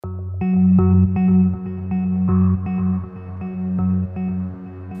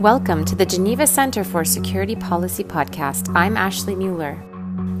Welcome to the Geneva Center for Security Policy podcast. I'm Ashley Mueller.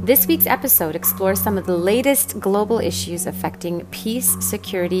 This week's episode explores some of the latest global issues affecting peace,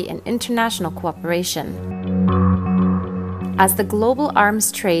 security, and international cooperation. As the global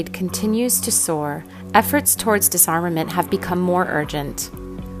arms trade continues to soar, efforts towards disarmament have become more urgent.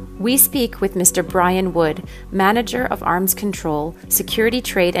 We speak with Mr. Brian Wood, Manager of Arms Control, Security,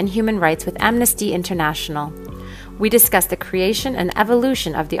 Trade, and Human Rights with Amnesty International. We discuss the creation and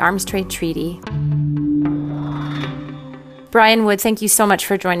evolution of the Arms Trade Treaty. Brian Wood, thank you so much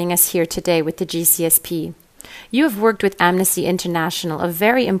for joining us here today with the GCSP. You have worked with Amnesty International, a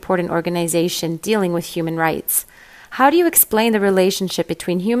very important organization dealing with human rights. How do you explain the relationship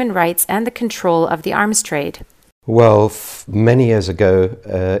between human rights and the control of the arms trade? Well, many years ago,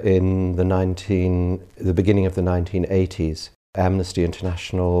 in the beginning of the 1980s, Amnesty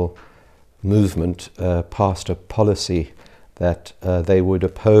International movement passed a policy that they would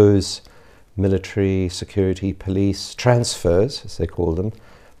oppose military, security, police transfers, as they call them,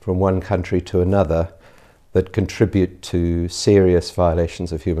 from one country to another that contribute to serious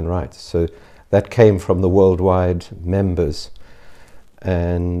violations of human rights. So that came from the worldwide members.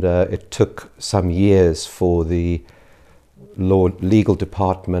 And it took some years for the legal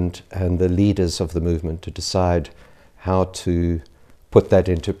department and the leaders of the movement to decide how to put that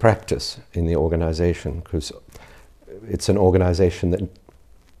into practice in the organization, because it's an organization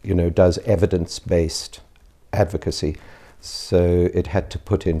that, does evidence-based advocacy. So it had to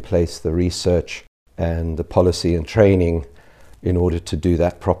put in place the research and the policy and training in order to do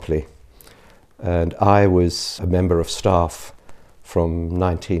that properly. And I was a member of staff from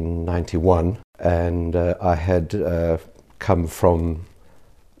 1991, and I had come from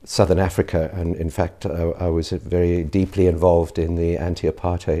Southern Africa, and in fact I was very deeply involved in the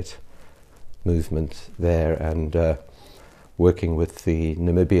anti-apartheid movement there, and working with the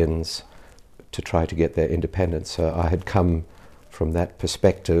Namibians to try to get their independence. So I had come from that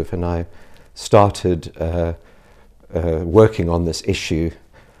perspective, and I started working on this issue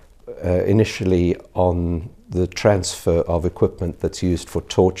initially on the transfer of equipment that's used for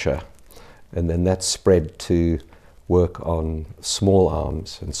torture, and then that spread to work on small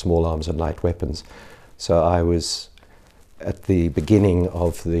arms and light weapons. So I was at the beginning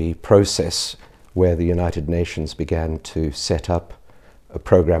of the process where the United Nations began to set up a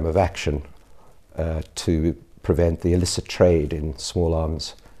program of action to prevent the illicit trade in small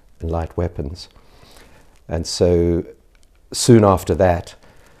arms and light weapons. And so soon after that,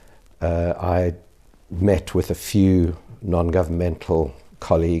 I met with a few non-governmental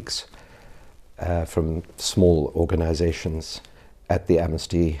colleagues from small organizations at the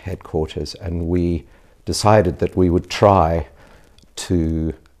Amnesty headquarters, and we decided that we would try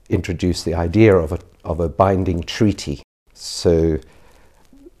to introduce the idea of a binding treaty. So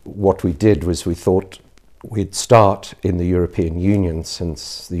what we did was we thought we'd start in the European Union,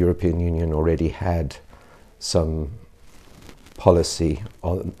 since the European Union already had some policy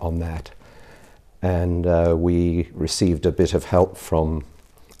on that. And we received a bit of help from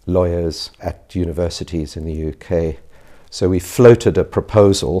lawyers at universities in the UK. So we floated a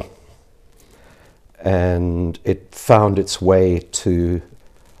proposal, and it found its way to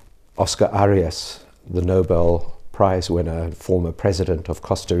Oscar Arias, the Nobel Prize winner, former president of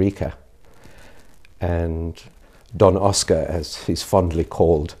Costa Rica. And Don Oscar, as he's fondly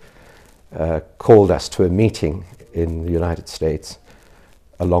called us to a meeting in the United States,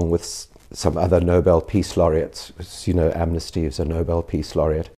 along with some other Nobel Peace Laureates. As you know, Amnesty is a Nobel Peace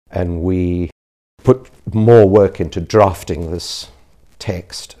Laureate. And we put more work into drafting this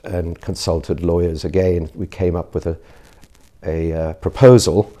text and consulted lawyers again. We came up with a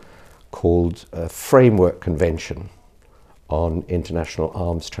proposal called a Framework Convention on International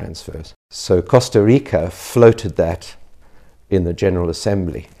Arms Transfers. So Costa Rica floated that in the General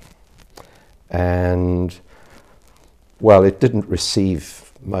Assembly. And, well, it didn't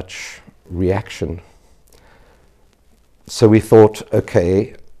receive much reaction. So we thought,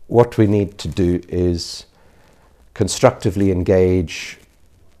 okay, what we need to do is constructively engage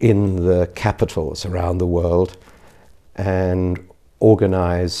in the capitals around the world and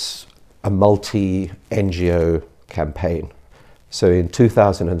organize a multi-NGO campaign. So in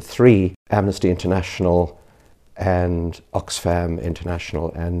 2003, Amnesty International and Oxfam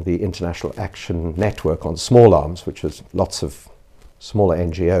International and the International Action Network on Small Arms, which was lots of smaller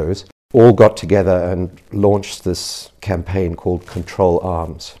NGOs, all got together and launched this campaign called Control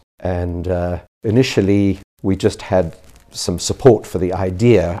Arms. And initially, we just had some support for the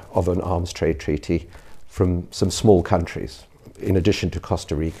idea of an arms trade treaty from some small countries. In addition to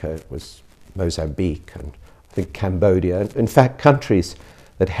Costa Rica, it was Mozambique and I think Cambodia. In fact, countries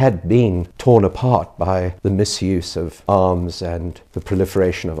that had been torn apart by the misuse of arms and the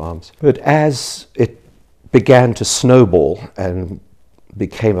proliferation of arms. But as it began to snowball and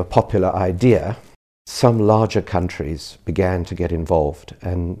became a popular idea, some larger countries began to get involved.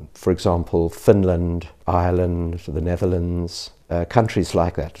 And for example, Finland, Ireland, the Netherlands, countries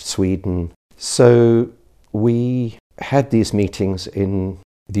like that, Sweden. So we had these meetings in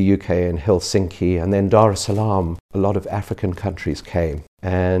the UK in Helsinki, and then Dar es Salaam. A lot of African countries came.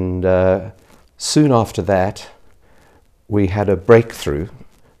 And soon after that, we had a breakthrough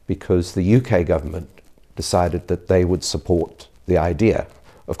because the UK government decided that they would support the idea.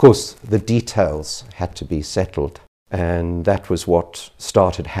 Of course, the details had to be settled, and that was what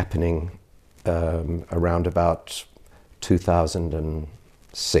started happening around about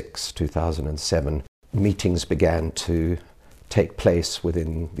 2006, 2007. Meetings began to take place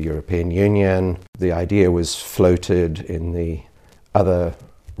within the European Union. The idea was floated in the other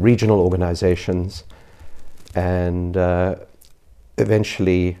regional organizations, and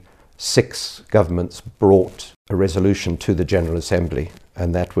eventually 6 governments brought a resolution to the General Assembly,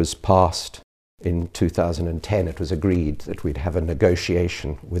 and that was passed in 2010. It was agreed that we'd have a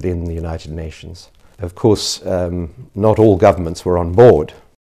negotiation within the United Nations. Of course, not all governments were on board,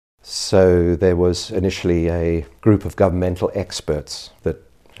 so there was initially a group of governmental experts that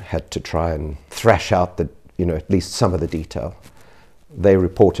had to try and thrash out at least some of the detail. They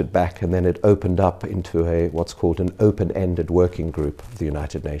reported back, and then it opened up into what's called an open-ended working group of the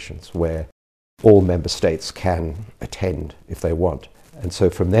United Nations, where all member states can attend if they want. And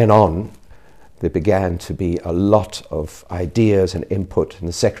so from then on, there began to be a lot of ideas and input, and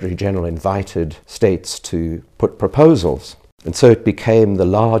the Secretary General invited states to put proposals. And so it became the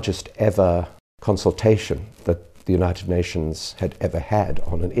largest ever consultation that the United Nations had ever had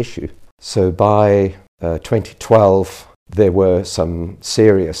on an issue. So by 2012, there were some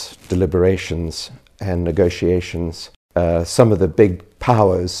serious deliberations and negotiations. Some of the big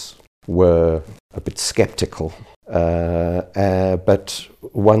powers were a bit skeptical. But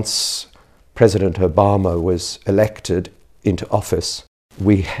once President Obama was elected into office,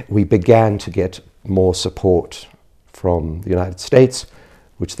 we began to get more support from the United States,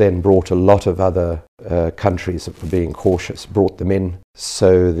 which then brought a lot of other countries that were being cautious, brought them in.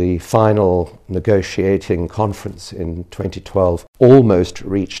 So the final negotiating conference in 2012 almost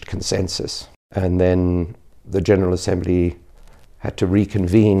reached consensus. And then the General Assembly had to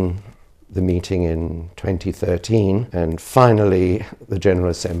reconvene the meeting in 2013, and finally the General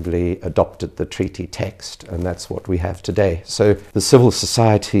Assembly adopted the treaty text, and that's what we have today. So the civil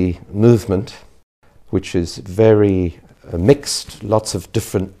society movement, which is very mixed, lots of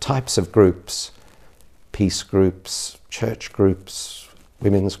different types of groups, peace groups, church groups,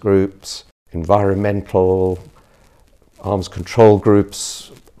 women's groups, environmental, arms control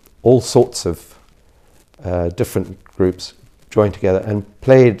groups, all sorts of different groups joined together and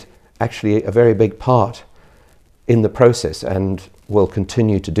played actually a very big part in the process, and will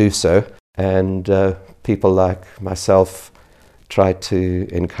continue to do so. And people like myself try to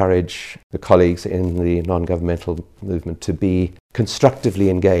encourage the colleagues in the non-governmental movement to be constructively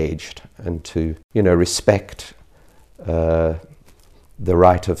engaged and to, respect the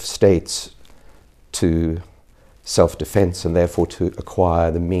right of states to self-defense, and therefore to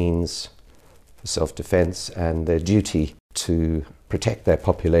acquire the means for self-defense, and their duty to protect their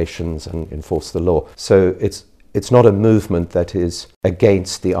populations and enforce the law. So it's not a movement that is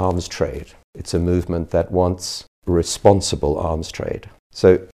against the arms trade. It's a movement that wants responsible arms trade.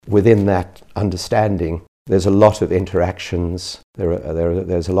 So within that understanding, there's a lot of interactions.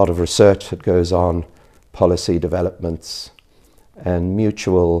 There's a lot of research that goes on, policy developments, and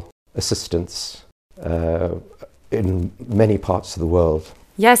mutual assistance in many parts of the world.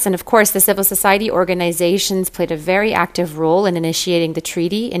 Yes, and of course, the civil society organizations played a very active role in initiating the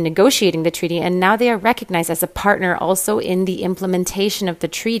treaty, in negotiating the treaty, and now they are recognized as a partner also in the implementation of the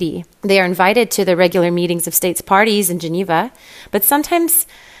treaty. They are invited to the regular meetings of states parties in Geneva, but sometimes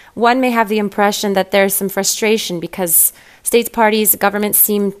one may have the impression that there's some frustration because states parties, governments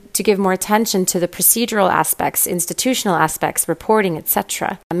seem to give more attention to the procedural aspects, institutional aspects, reporting,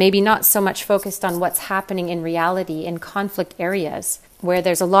 etc. Maybe not so much focused on what's happening in reality in conflict areas, where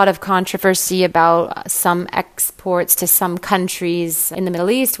there's a lot of controversy about some exports to some countries in the Middle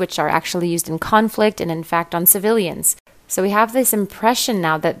East, which are actually used in conflict and in fact on civilians. So we have this impression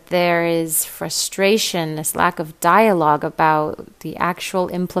now that there is frustration, this lack of dialogue about the actual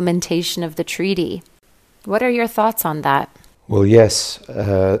implementation of the treaty. What are your thoughts on that? Well, yes,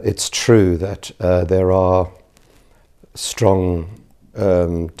 it's true that there are strong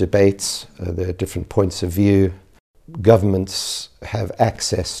debates, there are different points of view. governments have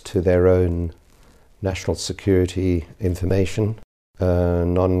access to their own national security information.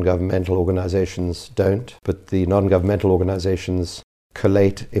 Non-governmental organizations don't, but the non-governmental organizations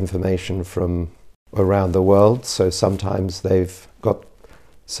collate information from around the world, so sometimes they've got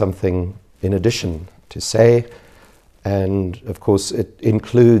something in addition to say, and of course it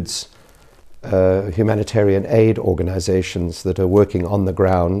includes humanitarian aid organizations that are working on the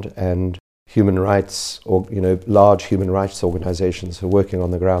ground, and human rights, or large human rights organizations are working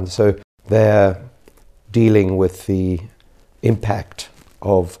on the ground. So they're dealing with the impact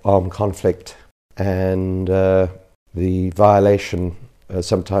of armed conflict and the violation,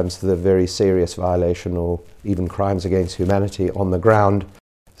 sometimes the very serious violation or even crimes against humanity on the ground.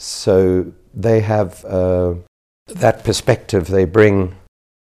 So they have that perspective they bring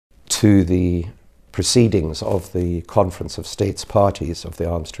to the proceedings of the Conference of States Parties of the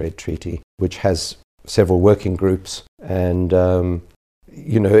Arms Trade Treaty, which has several working groups. And,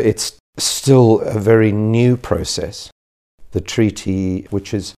 it's still a very new process. The treaty,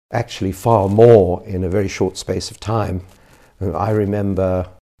 which is actually far more in a very short space of time. I remember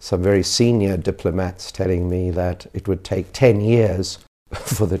some very senior diplomats telling me that it would take 10 years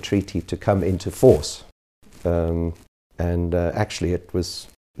for the treaty to come into force. Actually it was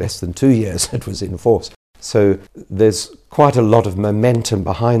less than 2 years it was in force. So there's quite a lot of momentum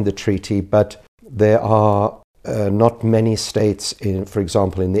behind the treaty, but there are not many states, for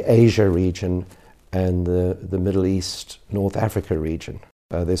example, in the Asia region and the Middle East, North Africa region.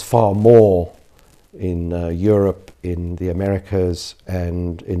 There's far more in Europe, in the Americas,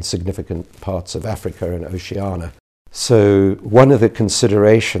 and in significant parts of Africa and Oceania. So one of the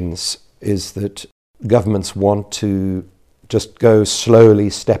considerations is that governments want to just go slowly,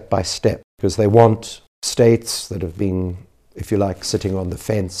 step by step, because they want states that have been, if you like, sitting on the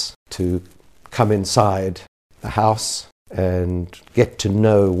fence to come inside the house and get to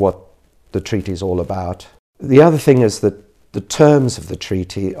know what the treaty is all about. The other thing is that the terms of the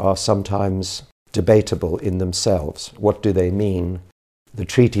treaty are sometimes debatable in themselves. What do they mean? The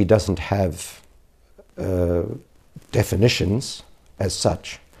treaty doesn't have definitions as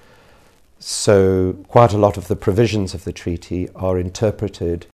such. So quite a lot of the provisions of the treaty are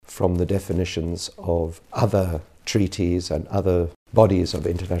interpreted from the definitions of other treaties and other bodies of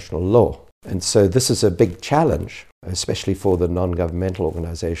international law. And so this is a big challenge, especially for the non-governmental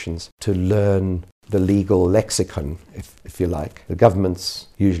organizations, to learn the legal lexicon, if you like. The governments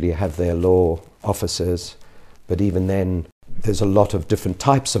usually have their law officers, but even then there's a lot of different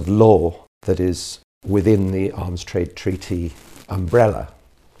types of law that is within the Arms Trade Treaty umbrella.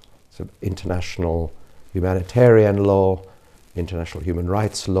 So international humanitarian law, international human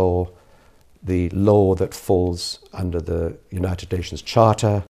rights law, the law that falls under the United Nations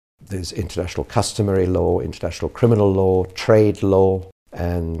Charter. There's international customary law, international criminal law, trade law,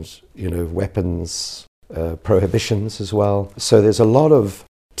 and weapons prohibitions as well. So there's a lot of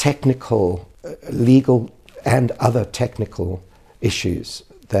technical, legal and other technical issues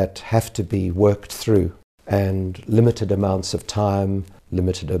that have to be worked through, and limited amounts of time,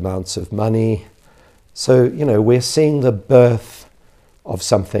 limited amounts of money. So, we're seeing the birth of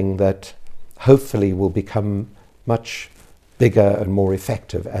something that hopefully will become much bigger and more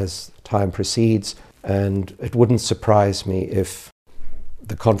effective as time proceeds. And it wouldn't surprise me if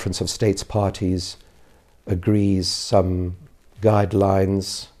the Conference of States Parties agrees some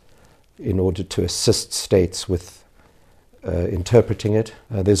guidelines in order to assist states with interpreting it.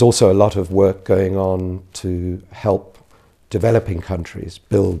 There's also a lot of work going on to help developing countries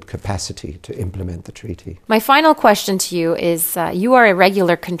build capacity to implement the treaty. My final question to you is, you are a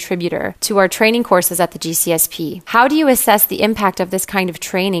regular contributor to our training courses at the GCSP. How do you assess the impact of this kind of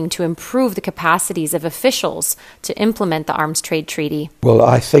training to improve the capacities of officials to implement the Arms Trade Treaty? Well,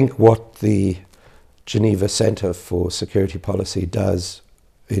 I think what the Geneva Center for Security Policy does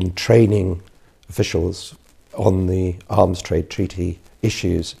in training officials on the Arms Trade Treaty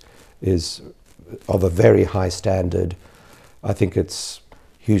issues is of a very high standard. I think it's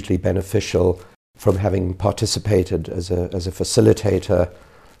hugely beneficial. From having participated as a facilitator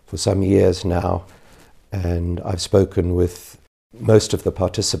for some years now, and I've spoken with most of the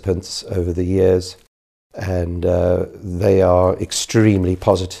participants over the years, and they are extremely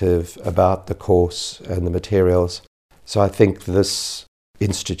positive about the course and the materials. So I think this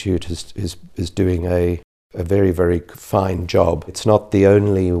institute is doing a very, very fine job. It's not the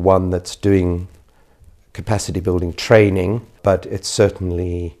only one that's doing capacity building training, but it's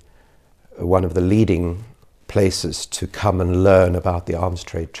certainly one of the leading places to come and learn about the Arms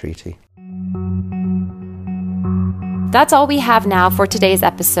Trade Treaty. That's all we have now for today's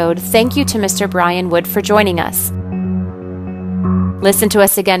episode. Thank you to Mr. Brian Wood for joining us. Listen to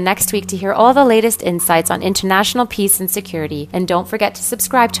us again next week to hear all the latest insights on international peace and security. And don't forget to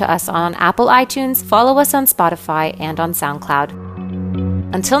subscribe to us on Apple iTunes, follow us on Spotify, and on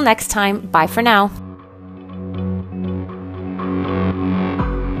SoundCloud. Until next time, bye for now.